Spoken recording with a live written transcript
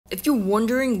If you're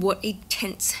wondering what a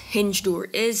tent's hinge door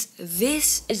is,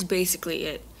 this is basically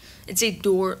it. It's a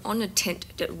door on a tent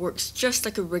that works just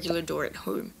like a regular door at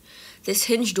home. This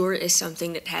hinge door is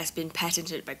something that has been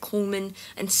patented by Coleman,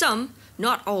 and some,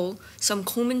 not all, some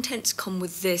Coleman tents come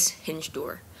with this hinge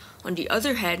door. On the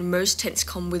other hand, most tents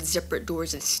come with zippered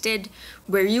doors instead,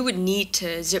 where you would need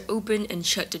to zip open and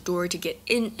shut the door to get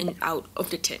in and out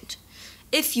of the tent.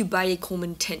 If you buy a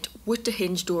Coleman tent with the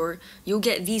hinge door, you'll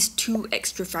get these 2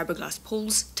 extra fiberglass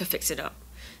poles to fix it up.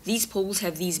 These poles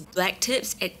have these black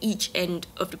tips at each end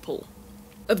of the pole.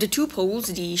 Of the 2 poles,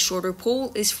 the shorter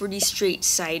pole is for the straight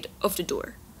side of the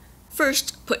door.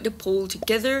 First, put the pole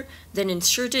together, then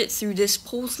insert it through this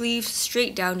pole sleeve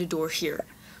straight down the door here.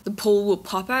 The pole will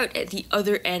pop out at the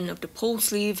other end of the pole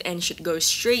sleeve and should go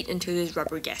straight into this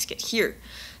rubber gasket here.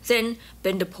 Then,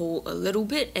 bend the pole a little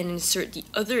bit and insert the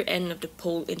other end of the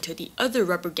pole into the other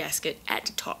rubber gasket at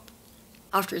the top.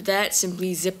 After that,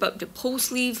 simply zip up the pole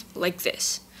sleeve like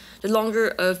this. The longer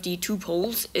of the 2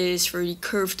 poles is for the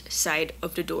curved side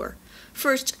of the door.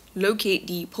 First, locate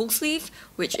the pole sleeve,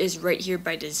 which is right here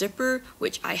by the zipper,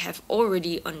 which I have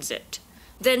already unzipped.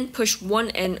 Then push one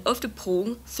end of the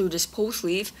pole through this pole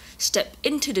sleeve, step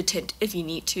into the tent if you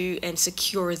need to, and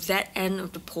secure that end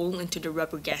of the pole into the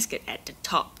rubber gasket at the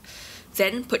top.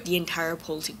 Then put the entire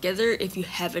pole together if you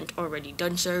haven't already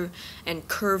done so, and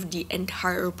curve the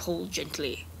entire pole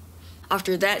gently.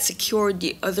 After that, secure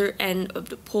the other end of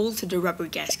the pole to the rubber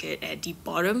gasket at the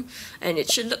bottom, and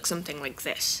it should look something like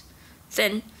this.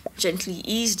 Then, gently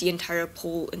ease the entire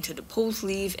pole into the pole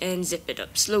sleeve and zip it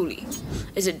up slowly.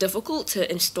 Is it difficult to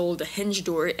install the hinge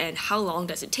door, and how long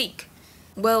does it take?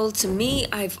 Well, to me,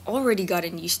 I've already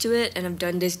gotten used to it and I've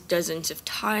done this dozens of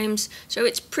times, so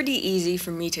it's pretty easy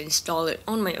for me to install it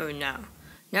on my own now.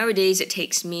 Nowadays, it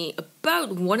takes me about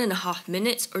 1.5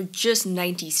 minutes or just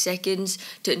 90 seconds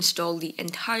to install the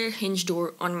entire hinge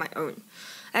door on my own.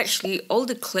 Actually, all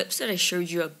the clips that I showed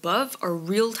you above are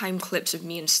real-time clips of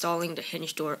me installing the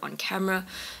hinge door on camera,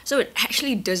 so it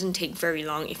actually doesn't take very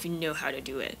long if you know how to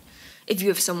do it. If you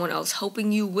have someone else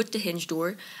helping you with the hinge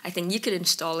door, I think you could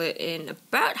install it in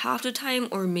about half the time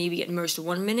or maybe at most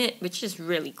 1 minute, which is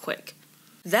really quick.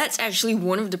 That's actually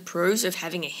one of the pros of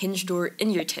having a hinge door in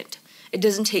your tent. It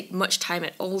doesn't take much time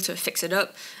at all to fix it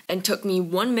up and took me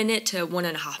 1 minute to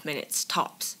 1.5 minutes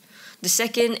tops. The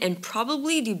second and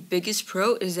probably the biggest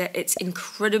pro is that it's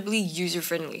incredibly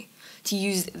user-friendly. To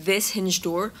use this hinge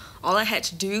door, all I had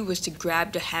to do was to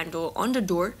grab the handle on the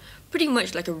door, pretty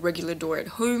much like a regular door at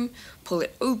home, pull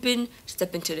it open,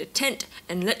 step into the tent,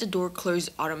 and let the door close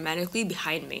automatically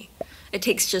behind me. It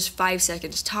takes just 5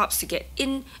 seconds tops to get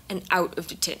in and out of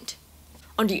the tent.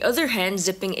 On the other hand,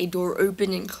 zipping a door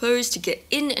open and closed to get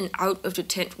in and out of the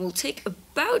tent will take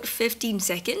about 15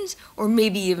 seconds, or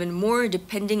maybe even more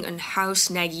depending on how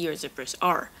snaggy your zippers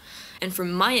are. And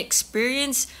from my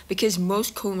experience, because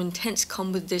most Coleman tents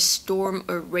come with this storm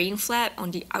or rain flap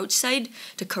on the outside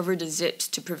to cover the zips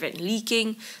to prevent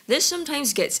leaking, this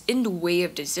sometimes gets in the way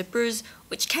of the zippers,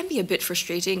 which can be a bit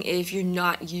frustrating if you're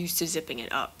not used to zipping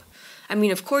it up. I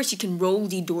mean, of course, you can roll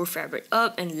the door fabric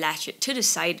up and latch it to the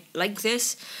side like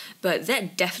this, but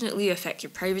that definitely affects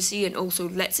your privacy and also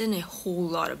lets in a whole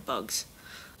lot of bugs.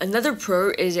 Another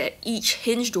pro is that each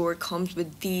hinge door comes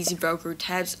with these Velcro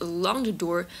tabs along the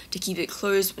door to keep it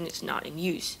closed when it's not in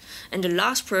use. And the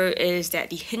last pro is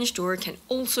that the hinge door can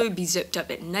also be zipped up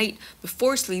at night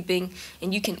before sleeping,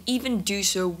 and you can even do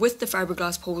so with the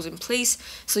fiberglass poles in place,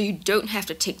 so you don't have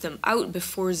to take them out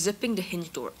before zipping the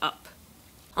hinge door up.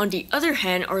 On the other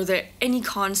hand, are there any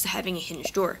cons to having a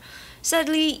hinge door?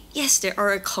 Sadly, yes, there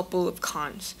are a couple of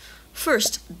cons.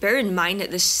 First, bear in mind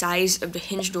that the size of the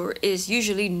hinge door is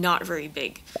usually not very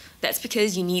big. That's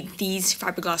because you need these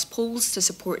fiberglass poles to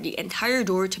support the entire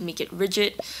door to make it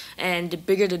rigid, and the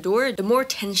bigger the door, the more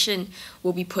tension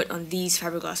will be put on these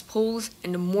fiberglass poles,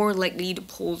 and the more likely the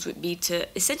poles would be to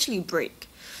essentially break.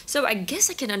 So I guess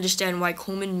I can understand why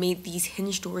Coleman made these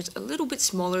hinge doors a little bit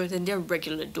smaller than their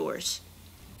regular doors.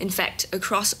 In fact,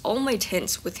 across all my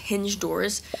tents with hinge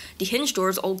doors, the hinge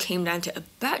doors all came down to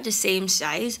about the same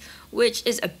size, which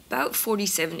is about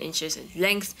 47 inches in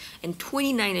length and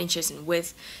 29 inches in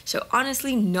width, so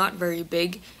honestly not very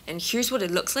big, and here's what it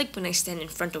looks like when I stand in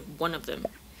front of one of them.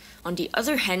 On the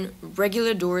other hand,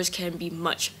 regular doors can be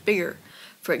much bigger.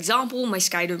 For example, my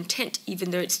Sundome tent,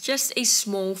 even though it's just a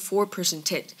small 4-person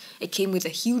tent, it came with a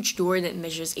huge door that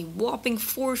measures a whopping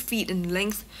 4 feet in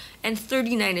length and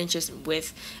 39 inches in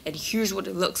width, and here's what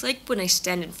it looks like when I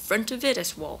stand in front of it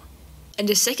as well. And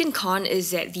the second con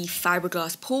is that the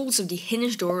fiberglass poles of the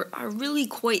hinge door are really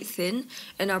quite thin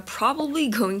and are probably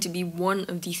going to be one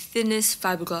of the thinnest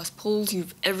fiberglass poles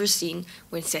you've ever seen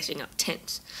when setting up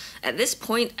tents. At this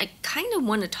point, I kind of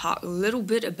want to talk a little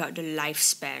bit about the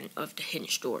lifespan of the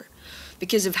hinge door.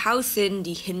 Because of how thin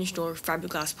the hinge door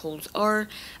fiberglass poles are,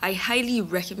 I highly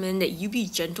recommend that you be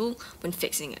gentle when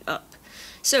fixing it up.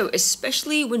 So,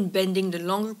 especially when bending the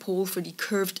longer pole for the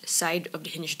curved side of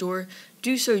the hinge door,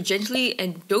 do so gently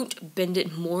and don't bend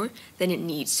it more than it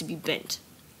needs to be bent.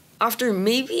 After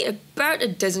maybe about a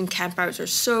dozen campouts or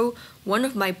so, one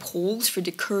of my poles for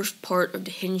the curved part of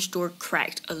the hinge door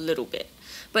cracked a little bit.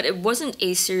 But it wasn't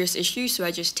a serious issue, so I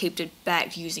just taped it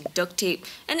back using duct tape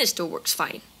and it still works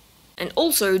fine. And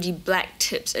also, the black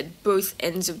tips at both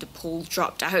ends of the pole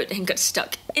dropped out and got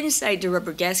stuck inside the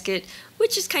rubber gasket,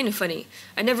 which is kind of funny.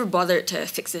 I never bothered to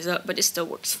fix this up, but it still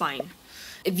works fine.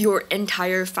 If your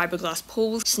entire fiberglass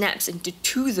pole snaps into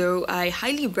two though, I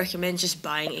highly recommend just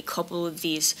buying a couple of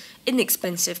these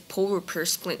inexpensive pole repair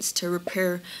splints to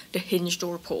repair the hinge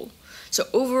door pole. So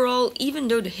overall, even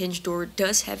though the hinge door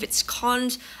does have its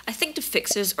cons, I think the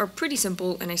fixes are pretty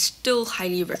simple and I still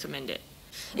highly recommend it.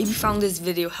 If you found this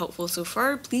video helpful so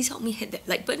far, please help me hit that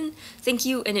like button. Thank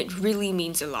you, and it really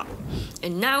means a lot.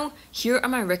 And now, here are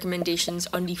my recommendations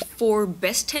on the 4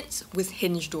 best tents with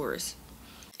hinge doors.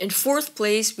 In 4th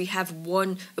place, we have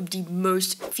one of the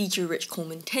most feature-rich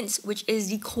Coleman tents, which is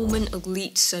the Coleman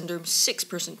Elite Sundome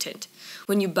 6-person tent.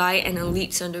 When you buy an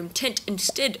Elite Sundome tent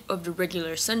instead of the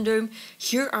regular Sundome,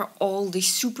 here are all the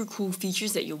super cool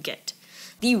features that you'll get.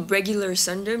 The regular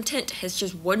Sundome tent has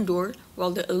just one door, while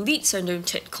the Elite Sundome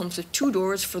tent comes with 2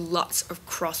 doors for lots of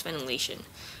cross ventilation.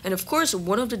 And of course,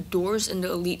 one of the doors in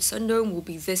the Elite Sundome will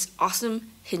be this awesome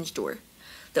hinge door.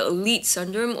 The Elite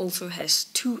Sundome also has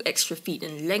 2 extra feet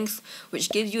in length,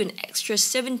 which gives you an extra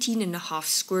 17.5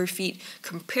 square feet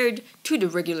compared to the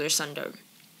regular Sundome.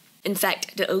 In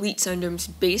fact, the Elite Sundome's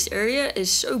base area is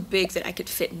so big that I could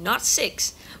fit not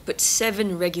 6, but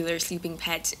 7 regular sleeping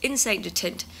pads inside the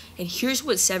tent, and here's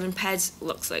what 7 pads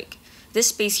looks like. This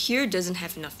space here doesn't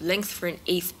have enough length for an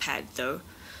 8th pad though.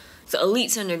 The Elite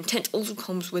Sundome tent also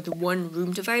comes with 1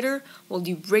 room divider, while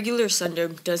the regular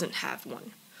Sundome doesn't have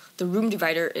one. The room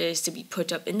divider is to be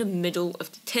put up in the middle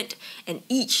of the tent, and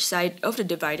each side of the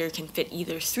divider can fit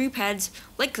either 3 pads,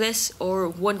 like this, or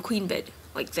 1 queen bed,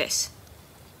 like this.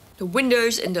 The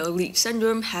windows in the Elite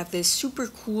Sundome have this super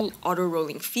cool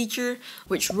auto-rolling feature,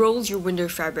 which rolls your window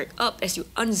fabric up as you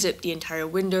unzip the entire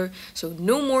window, so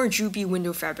no more droopy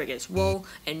window fabric as well,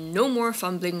 and no more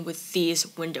fumbling with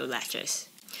these window latches.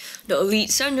 The Elite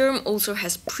Sundome also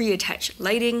has pre-attached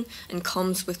lighting and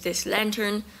comes with this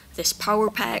lantern, this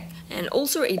power pack, and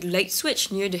also a light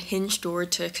switch near the hinge door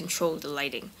to control the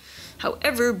lighting.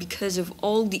 However, because of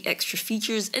all the extra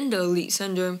features in the Elite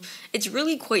Sundome, it's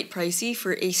really quite pricey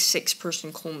for a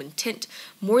 6-person Coleman tent,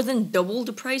 more than double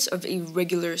the price of a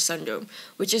regular Sundome,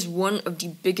 which is one of the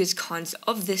biggest cons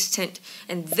of this tent,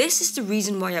 and this is the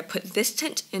reason why I put this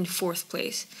tent in 4th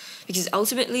place, because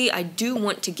ultimately I do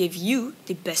want to give you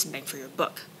the best bang for your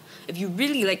buck. If you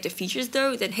really like the features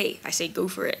though, then hey, I say go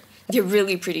for it. They're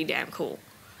really pretty damn cool.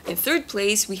 In 3rd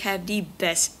place, we have the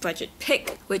best budget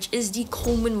pick, which is the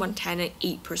Coleman Montana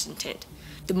 8-person tent.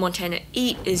 The Montana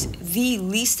 8 is the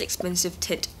least expensive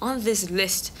tent on this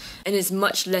list, and is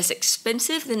much less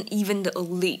expensive than even the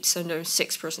Elite Sundome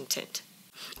 6-person tent.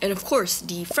 And of course,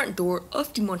 the front door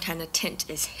of the Montana tent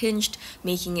is hinged,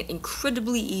 making it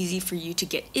incredibly easy for you to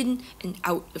get in and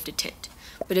out of the tent.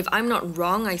 But if I'm not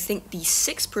wrong, I think the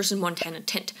 6-person Montana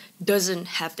tent doesn't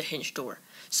have the hinge door.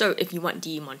 So if you want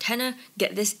the Montana,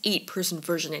 get this 8-person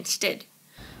version instead.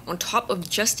 On top of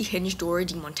just the hinge door,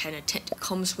 the Montana tent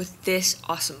comes with this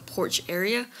awesome porch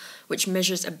area, which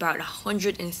measures about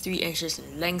 103 inches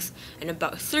in length and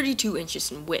about 32 inches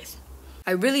in width.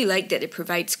 I really like that it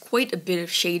provides quite a bit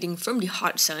of shading from the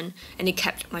hot sun, and it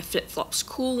kept my flip-flops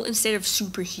cool instead of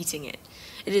superheating it.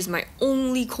 It is my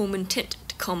only Coleman tent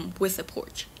to come with a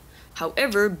porch.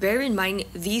 However, bear in mind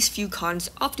these few cons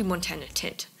of the Montana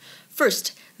tent.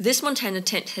 First, this Montana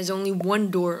tent has only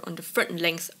 1 door on the front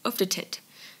length of the tent.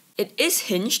 It is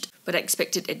hinged, but I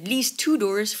expected at least 2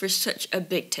 doors for such a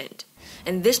big tent.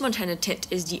 And this Montana tent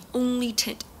is the only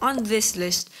tent on this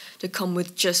list to come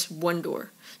with just 1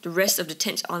 door. The rest of the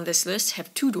tents on this list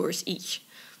have 2 doors each.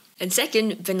 And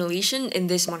second, ventilation in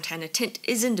this Montana tent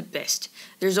isn't the best.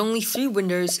 There's only 3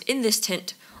 windows in this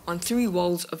tent on 3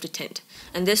 walls of the tent,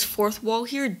 and this 4th wall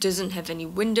here doesn't have any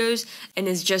windows and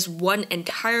is just 1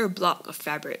 entire block of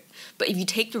fabric. But if you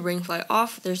take the rainfly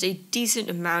off, there's a decent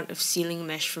amount of ceiling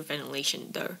mesh for ventilation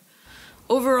though.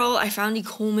 Overall, I found the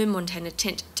Coleman Montana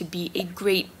tent to be a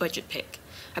great budget pick.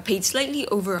 I paid slightly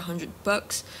over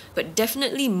 $100, but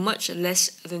definitely much less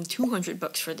than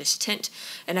 $200 for this tent,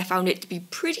 and I found it to be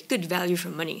pretty good value for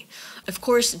money. Of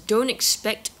course, don't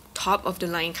expect top of the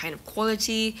line kind of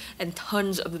quality and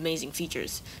tons of amazing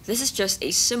features. This is just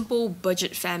a simple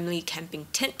budget family camping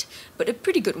tent, but a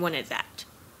pretty good one at that.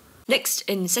 Next,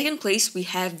 in second place, we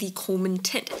have the Coleman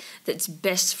tent that's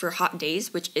best for hot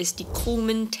days, which is the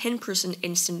Coleman 10-person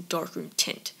instant darkroom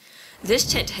tent.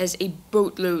 This tent has a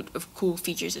boatload of cool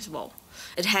features as well.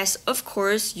 It has, of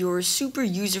course, your super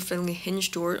user-friendly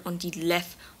hinge door on the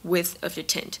left width of the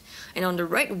tent. And on the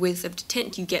right width of the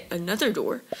tent, you get another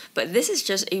door, but this is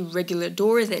just a regular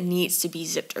door that needs to be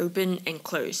zipped open and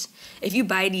closed. If you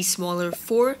buy the smaller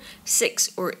 4,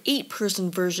 6, or 8-person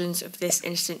versions of this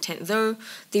instant tent though,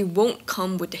 they won't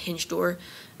come with the hinge door,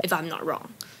 if I'm not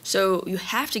wrong. So you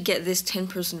have to get this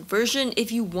 10-person version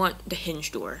if you want the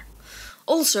hinge door.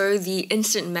 Also, the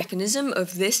instant mechanism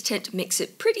of this tent makes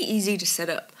it pretty easy to set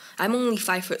up. I'm only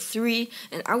 5'3",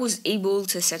 and I was able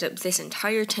to set up this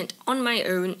entire tent on my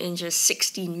own in just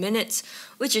 16 minutes,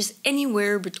 which is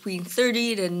anywhere between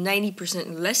 30 to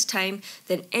 90% less time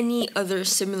than any other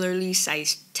similarly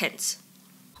sized tents.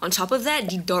 On top of that,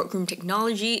 the darkroom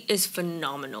technology is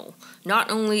phenomenal. Not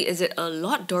only is it a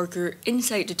lot darker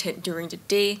inside the tent during the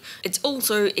day, it's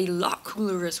also a lot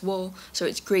cooler as well, so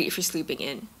it's great for sleeping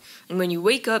in. And when you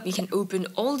wake up, you can open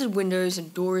all the windows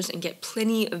and doors and get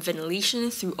plenty of ventilation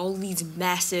through all these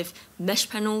massive mesh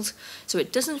panels, so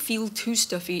it doesn't feel too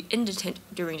stuffy in the tent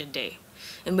during the day.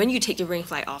 And when you take the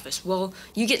rainfly off as well,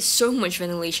 you get so much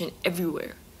ventilation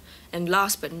everywhere. And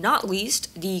last but not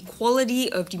least, the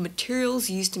quality of the materials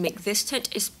used to make this tent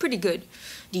is pretty good.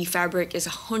 The fabric is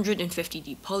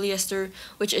 150D polyester,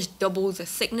 which is double the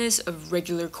thickness of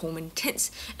regular Coleman tents,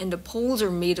 and the poles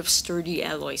are made of sturdy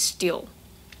alloy steel.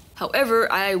 However,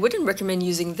 I wouldn't recommend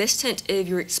using this tent if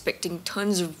you're expecting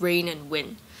tons of rain and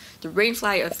wind. The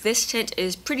rainfly of this tent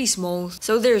is pretty small,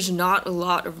 so there's not a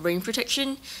lot of rain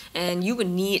protection, and you would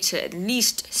need to at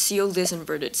least seal this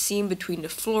inverted seam between the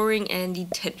flooring and the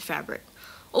tent fabric.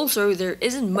 Also, there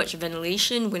isn't much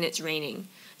ventilation when it's raining.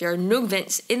 There are no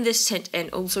vents in this tent and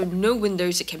also no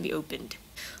windows that can be opened.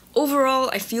 Overall,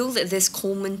 I feel that this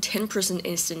Coleman 10-person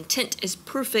instant tent is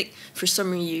perfect for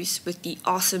summer use with the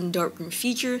awesome darkroom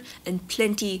feature and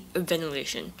plenty of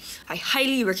ventilation. I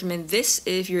highly recommend this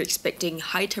if you're expecting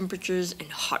high temperatures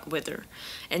and hot weather.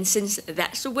 And since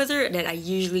that's the weather that I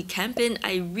usually camp in,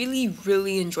 I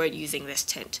really enjoyed using this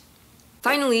tent.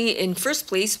 Finally, in first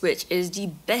place, which is the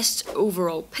best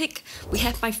overall pick, we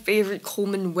have my favorite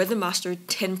Coleman WeatherMaster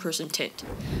 10-person tent.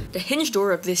 The hinge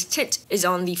door of this tent is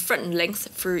on the front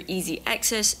length for easy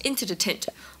access into the tent,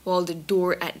 while the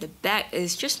door at the back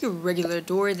is just your regular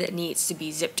door that needs to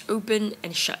be zipped open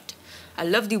and shut. I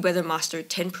love the WeatherMaster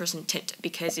 10-person tent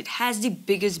because it has the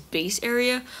biggest base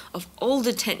area of all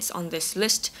the tents on this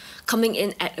list, coming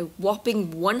in at a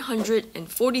whopping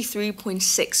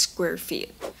 143.6 square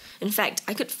feet. In fact,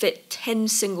 I could fit 10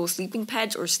 single sleeping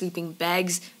pads or sleeping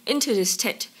bags into this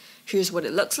tent. Here's what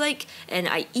it looks like, and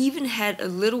I even had a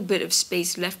little bit of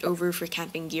space left over for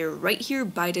camping gear right here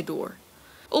by the door.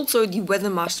 Also, the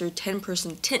WeatherMaster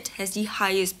 10-person tent has the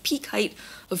highest peak height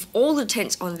of all the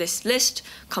tents on this list,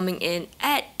 coming in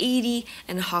at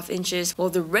 80.5 inches, while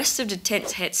the rest of the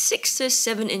tents had 6 to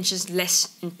 7 inches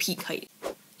less in peak height.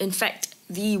 In fact,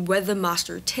 the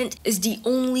WeatherMaster tent is the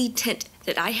only tent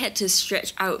that I had to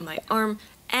stretch out my arm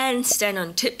and stand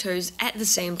on tiptoes at the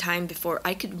same time before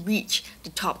I could reach the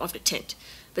top of the tent.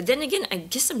 But then again, I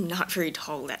guess I'm not very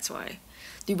tall, that's why.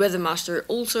 The WeatherMaster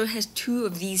also has 2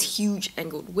 of these huge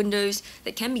angled windows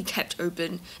that can be kept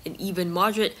open in even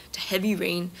moderate to heavy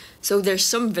rain, so there's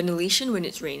some ventilation when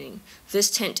it's raining. This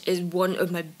tent is one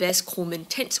of my best Coleman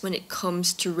tents when it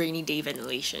comes to rainy day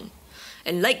ventilation.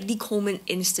 And like the Coleman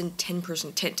Instant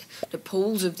 10-person tent, the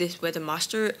poles of this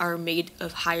WeatherMaster are made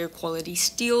of higher quality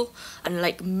steel,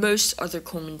 unlike most other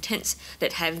Coleman tents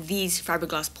that have these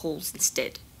fiberglass poles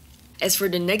instead. As for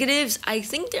the negatives, I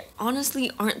think there honestly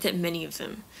aren't that many of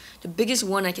them. The biggest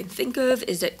one I can think of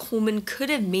is that Coleman could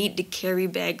have made the carry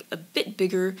bag a bit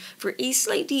bigger for a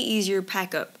slightly easier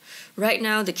pack up. Right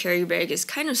now the carry bag is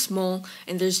kind of small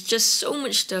and there's just so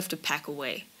much stuff to pack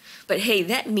away. But hey,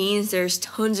 that means there's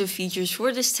tons of features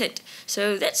for this tent,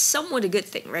 so that's somewhat a good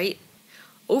thing, right?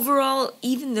 Overall,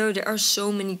 even though there are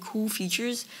so many cool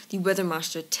features, the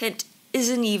WeatherMaster tent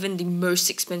isn't even the most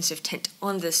expensive tent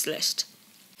on this list.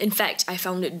 In fact, I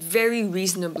found it very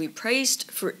reasonably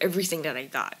priced for everything that I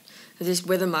got. This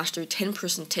WeatherMaster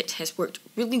 10-person tent has worked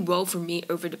really well for me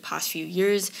over the past few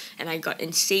years, and I got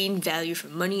insane value for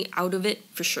money out of it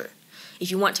for sure. If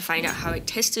you want to find out how I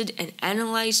tested and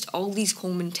analyzed all these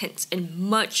Coleman tents in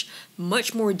much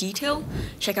more detail,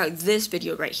 check out this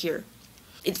video right here.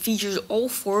 It features all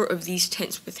 4 of these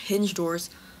tents with hinge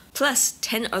doors, plus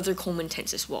 10 other Coleman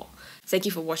tents as well. Thank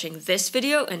you for watching this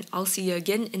video, and I'll see you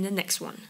again in the next one.